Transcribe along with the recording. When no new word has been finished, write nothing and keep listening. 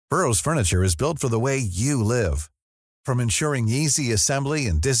Burrow's furniture is built for the way you live. From ensuring easy assembly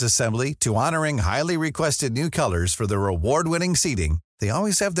and disassembly to honoring highly requested new colors for their award-winning seating, they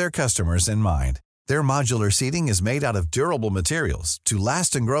always have their customers in mind. Their modular seating is made out of durable materials to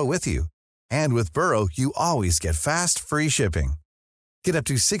last and grow with you. And with Burrow, you always get fast, free shipping. Get up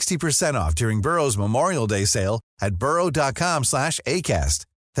to 60% off during Burrow's Memorial Day sale at burrow.com/ACAST.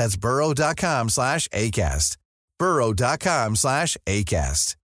 That's burrow.com/ACAST.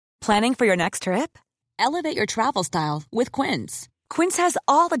 burrow.com/ACAST. Planning for your next trip? Elevate your travel style with Quince. Quince has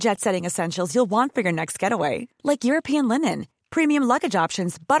all the jet-setting essentials you'll want for your next getaway, like European linen, premium luggage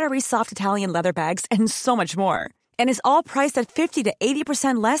options, buttery soft Italian leather bags, and so much more. And is all priced at 50 to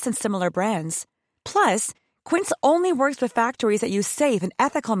 80% less than similar brands. Plus, Quince only works with factories that use safe and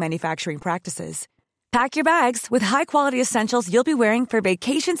ethical manufacturing practices. Pack your bags with high-quality essentials you'll be wearing for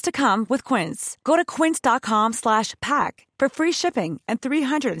vacations to come with Quince. Go to quince.com/pack for free shipping and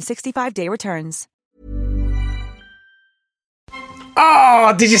 365-day returns.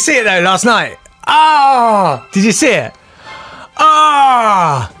 Oh, did you see it though last night? Oh, did you see it?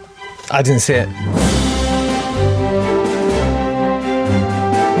 Oh, I didn't see it.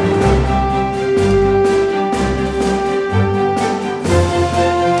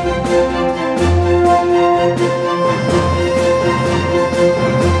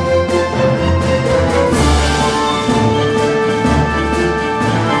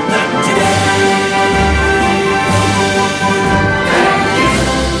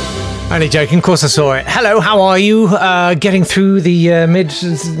 Only joking, of course I saw it. Hello, how are you? Getting through the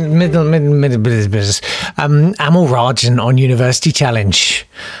middle business. Amal Rajan on University Challenge.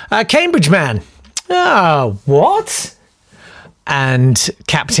 Cambridge man. Oh, what? And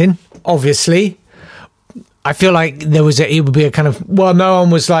captain, obviously. I feel like it would be a kind of, well, no one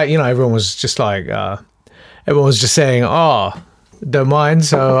was like, everyone was just like, everyone was just saying, oh, don't mind.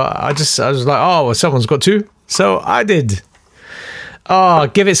 So I was like, oh, well, someone's got to. So I did. Oh,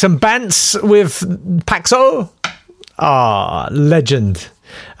 give it some bants with Paxo. Ah, legend.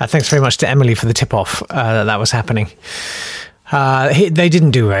 Thanks very much to Emily for the tip-off that was happening. They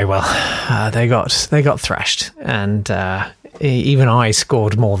didn't do very well. They got thrashed, and even I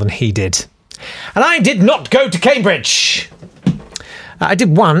scored more than he did. And I did not go to Cambridge. I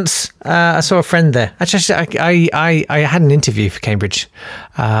did once. I saw a friend there. Actually, I had an interview for Cambridge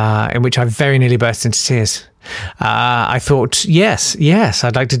in which I very nearly burst into tears. I thought, yes,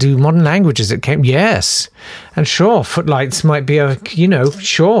 I'd like to do modern languages at Cambridge. Yes. And sure, footlights might be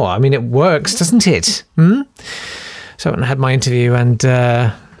sure. I mean, it works, doesn't it? So I had my interview, and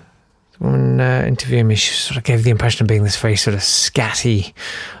the woman interviewing me, she sort of gave the impression of being this very sort of scatty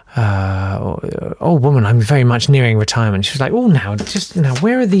old woman. I'm very much nearing retirement. She was like,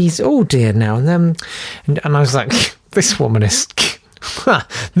 where are these? Oh dear, now. And I was like, this woman is...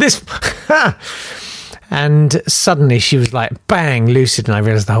 this... And suddenly she was like, bang, lucid, and I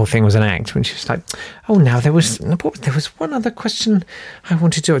realised the whole thing was an act. When she was like, oh, now there was one other question I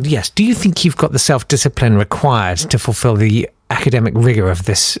wanted to... Yes, do you think you've got the self-discipline required to fulfil the academic rigour of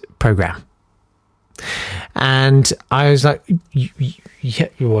this programme? And I was like, yeah,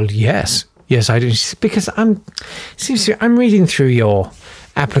 well, yes, I do. Because I'm reading through your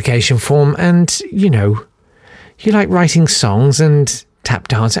application form, and, you like writing songs and... tap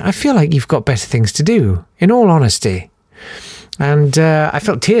dancing. I feel like you've got better things to do, in all honesty. And I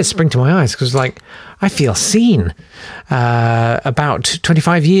felt tears spring to my eyes because, I feel seen about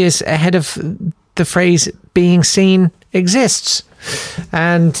 25 years ahead of the phrase being seen exists.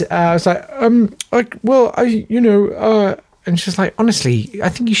 And I was like, and she's like, honestly, I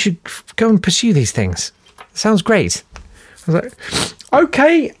think you should go and pursue these things. It sounds great. I was like,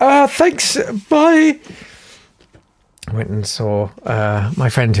 okay, thanks, bye. I went and saw my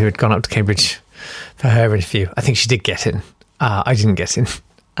friend who had gone up to Cambridge for her interview. I think she did get in. I didn't get in.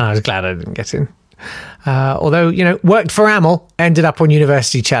 And I was glad I didn't get in. Although, worked for Amal, ended up on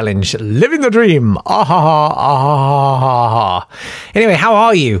University Challenge. Living the dream. Anyway, how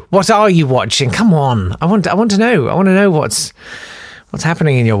are you? What are you watching? Come on. I want to know. I want to know what's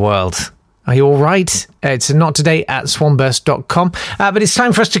happening in your world. Are you all right? It's not today at swanburst.com. But it's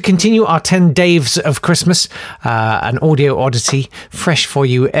time for us to continue our 10 Daves of Christmas, an audio oddity, fresh for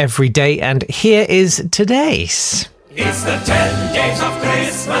you every day. And here is today's. It's the 10 Daves of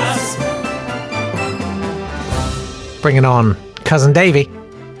Christmas. Bring it on, Cousin Davey.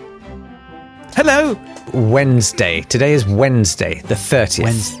 Hello. Wednesday. Today is Wednesday, the 30th.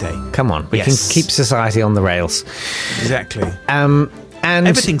 Wednesday. Come on, we can keep society on the rails. Exactly. And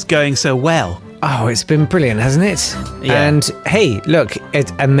everything's going so well. Oh, it's been brilliant, hasn't it? Yeah. And hey, look,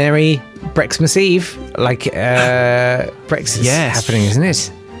 it's a merry Brexmas Eve. Brexit's happening, isn't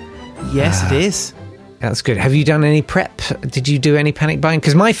it? Yes, it is. That's good. Have you done any prep? Did you do any panic buying?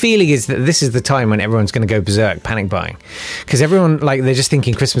 Because my feeling is that this is the time when everyone's going to go berserk panic buying. Because everyone, like, they're just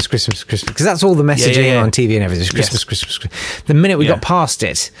thinking Christmas. Because that's all the messaging on TV and everything. Christmas. The minute we got past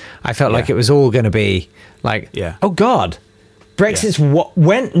it, I felt like it was all going to be like, oh, God, Brexit's what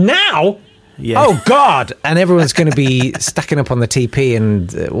went now? Yeah. Oh, God. And everyone's going to be stacking up on the TP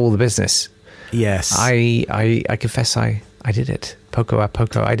and all the business. Yes. I confess I did it. Poco a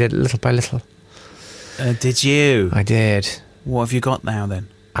poco. I did it little by little. Did you? I did. What have you got now then?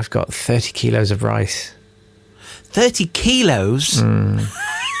 I've got 30 kilos of rice. 30 kilos?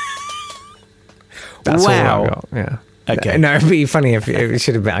 That's wow. all I got, yeah. Okay. No, it'd be funny if it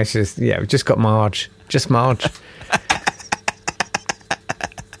should have been, we've just got Marge. Just Marge.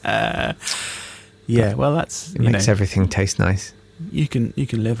 Yeah, well, that's... It makes everything taste nice. You can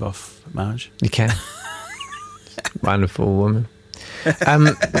live off Marge. You can. Wonderful woman.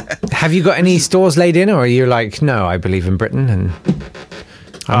 Have you got any stores laid in, or are you like, no, I believe in Britain and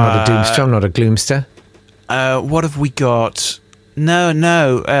I'm not a doomster, I'm not a gloomster? What have we got? No.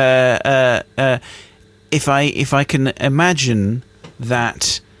 If I can imagine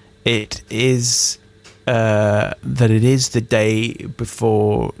that it is the day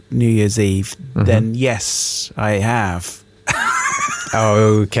before New Year's Eve, then yes, I have.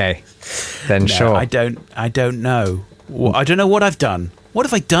 Oh, okay. Then sure. I don't know. I don't know what I've done. What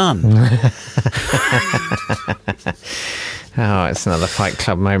have I done? Oh, it's another Fight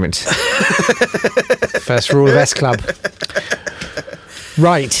Club moment. First rule of S Club.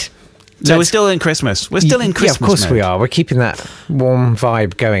 Right. So we're still in Christmas. We're still in Christmas. Yeah, of course mode. we are. We're keeping that warm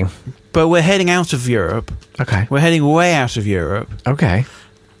vibe going. But we're heading out of Europe. Okay. We're heading way out of Europe. Okay.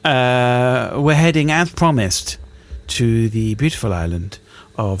 We're heading, as promised, to the beautiful island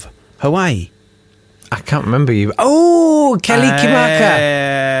of Hawaii. I can't remember you. Oh,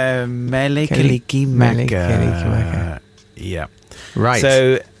 Kalikimaka. Mele Kalikimaka. Yeah. Right.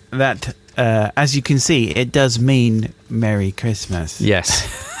 So that, as you can see, it does mean Merry Christmas. Yes.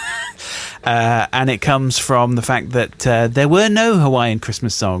 And it comes from the fact that there were no Hawaiian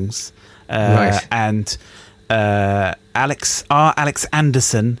Christmas songs. Right. And Alex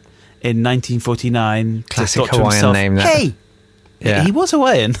Anderson in 1949 classic just thought Hawaiian to himself, name. That. Hey, yeah. He was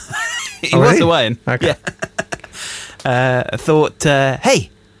Hawaiian. He was really? Hawaiian. Okay. Yeah. Thought, hey,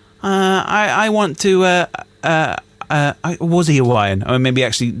 I want to. Was he Hawaiian? Or maybe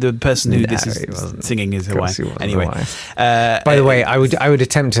actually the person who this is singing is Hawaiian. Anyway, Hawaiian. By the way, I would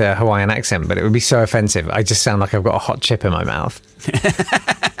attempt a Hawaiian accent, but it would be so offensive. I just sound like I've got a hot chip in my mouth.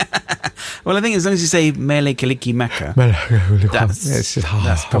 Well, I think as long as you say Mele Kalikimaka,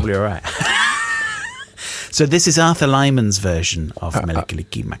 that's probably all right. So this is Arthur Lyman's version of Mele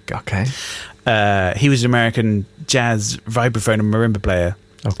Kalikimaka. Okay. He was an American jazz vibraphone and marimba player.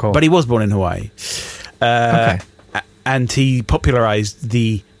 Of course. But he was born in Hawaii. Okay. And he popularized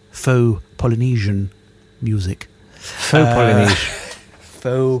the faux Polynesian music. Faux Polynesian.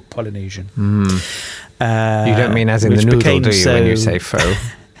 Faux Polynesian. You don't mean as in the noodle, do you, when you say faux?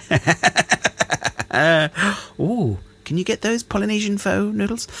 Ooh, can you get those Polynesian faux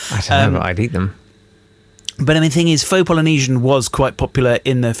noodles? I don't know, but I'd eat them. But I mean, the thing is, faux Polynesian was quite popular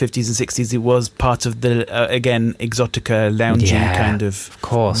in the 50s and 60s. It was part of the, again, exotica, loungy kind of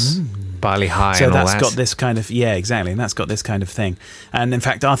course. Barley High so and all that's that. got this kind of, exactly. And that's got this kind of thing. And in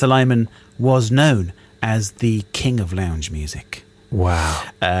fact, Arthur Lyman was known as the king of lounge music. Wow.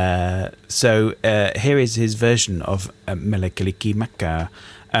 So here is his version of Mele Kalikimaka.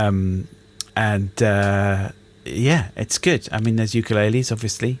 It's good. I mean, there's ukuleles,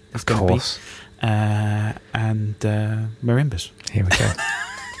 obviously. Of course. And marimbas. Here we go.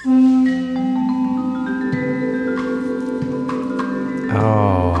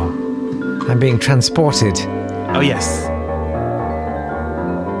 Oh, I'm being transported. Oh, yes.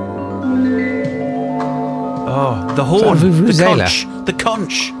 Oh, the horn. The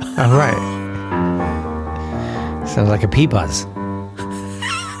conch. Oh, right. Sounds like a pea buzz.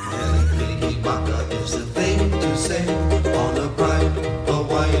 Is the thing to say on a bright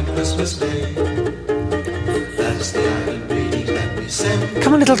Hawaiian Christmas day. That's the island greeting that we send.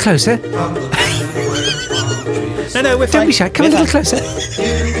 Come a little closer. No, we're fine. Don't be shy. Come a little closer.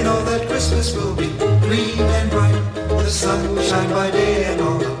 Here we know that Christmas will be green and bright. The sun will shine by day and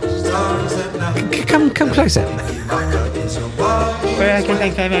all the stars at night. Come closer. Is a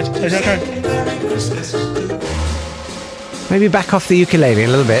Maybe back off the ukulele a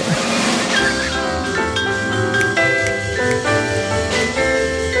little bit.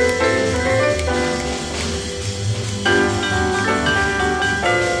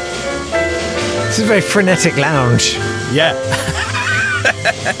 This is a very frenetic lounge. Yeah.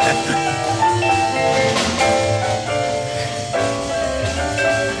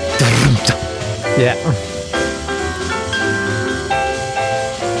 Yeah.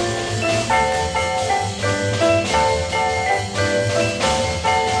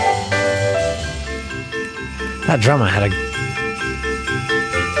 That drummer had a...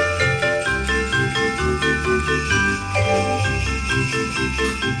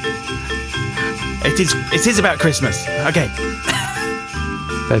 It is about Christmas. Okay.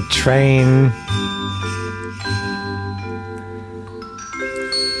 The train...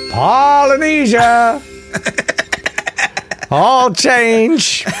 Polynesia! All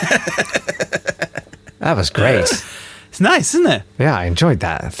change! That was great. It's nice, isn't it? Yeah, I enjoyed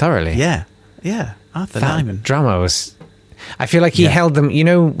that thoroughly. Yeah. Arthur That Diamond. drummer was... I feel like he held them... You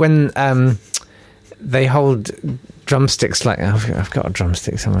know when they hold drumsticks like... I've got a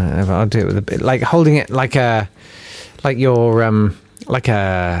drumstick somewhere. I'll do it with a bit... Like holding it like a... Like your... Like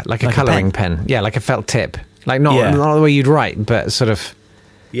a colouring pen. Yeah, like a felt tip. Like not the way you'd write, but sort of...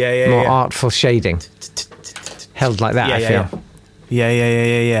 more artful shading. Held like that, I feel.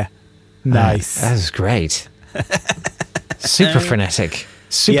 Yeah. Nice. That was great. Super frenetic.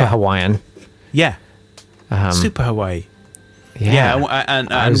 Super Hawaiian. Yeah. Super Hawaii. Yeah.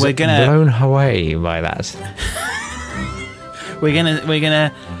 And I was we're gonna blown away by that. We're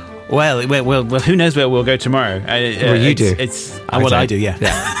gonna. Well, who knows where we'll go tomorrow? Well, you do. I do. Yeah.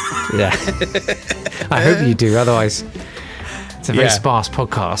 Yeah. I hope you do. Otherwise, it's a very sparse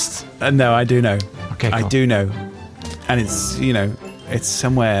podcast. No, I do know. Okay, cool. I do know, and it's it's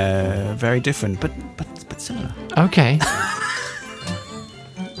somewhere very different, but similar. Okay.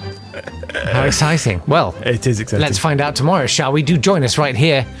 How exciting. Well, it is exciting. Let's find out tomorrow, shall we? Do join us right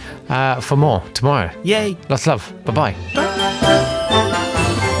here for more tomorrow. Yay. Lots of love. Bye-bye.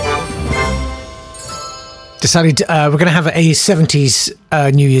 Decided we're going to have a 70s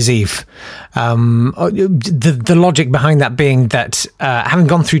New Year's Eve. The logic behind that being that having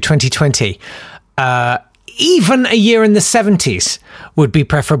gone through 2020, even a year in the 70s would be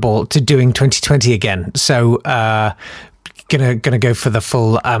preferable to doing 2020 again. So gonna go for the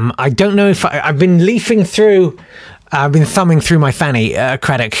full. I don't know if I've been leafing through. I've been thumbing through my Fanny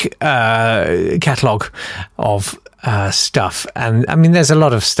Craddock catalogue of stuff, and I mean, there's a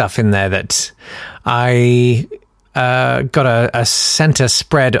lot of stuff in there that I got a centre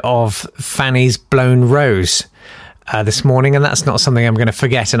spread of Fanny's Blown Rose this morning, and that's not something I'm going to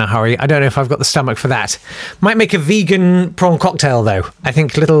forget in a hurry. I don't know if I've got the stomach for that. Might make a vegan prawn cocktail though. I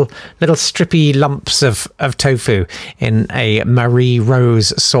think little strippy lumps of tofu in a Marie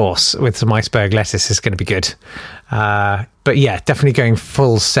Rose sauce with some iceberg lettuce is going to be good. But yeah, definitely going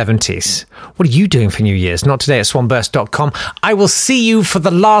full 70s. What are you doing for New Year's? Not today at swanburst.com. I will see you for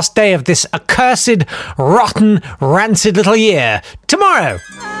the last day of this accursed, rotten, rancid little year tomorrow.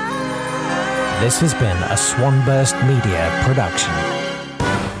 This has been a Swanburst Media production.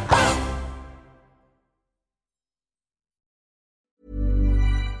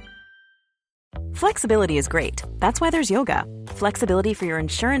 Flexibility is great. That's why there's yoga. Flexibility for your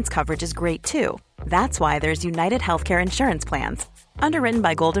insurance coverage is great too. That's why there's United Healthcare Insurance Plans. Underwritten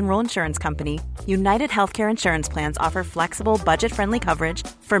by Golden Rule Insurance Company, United Healthcare Insurance Plans offer flexible, budget-friendly coverage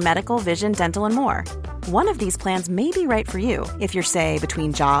for medical, vision, dental, and more. One of these plans may be right for you if you're, say,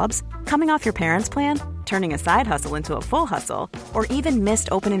 between jobs, coming off your parents' plan, turning a side hustle into a full hustle, or even missed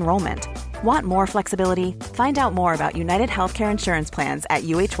open enrollment. Want more flexibility? Find out more about United Healthcare Insurance Plans at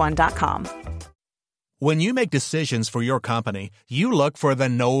uh1.com. When you make decisions for your company, you look for the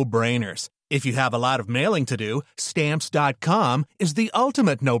no-brainers. If you have a lot of mailing to do, Stamps.com is the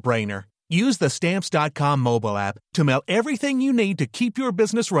ultimate no-brainer. Use the Stamps.com mobile app to mail everything you need to keep your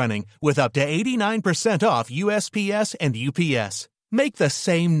business running with up to 89% off USPS and UPS. Make the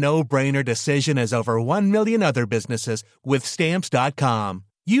same no-brainer decision as over 1 million other businesses with Stamps.com.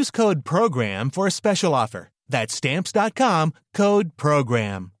 Use code PROGRAM for a special offer. That's Stamps.com, code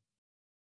PROGRAM.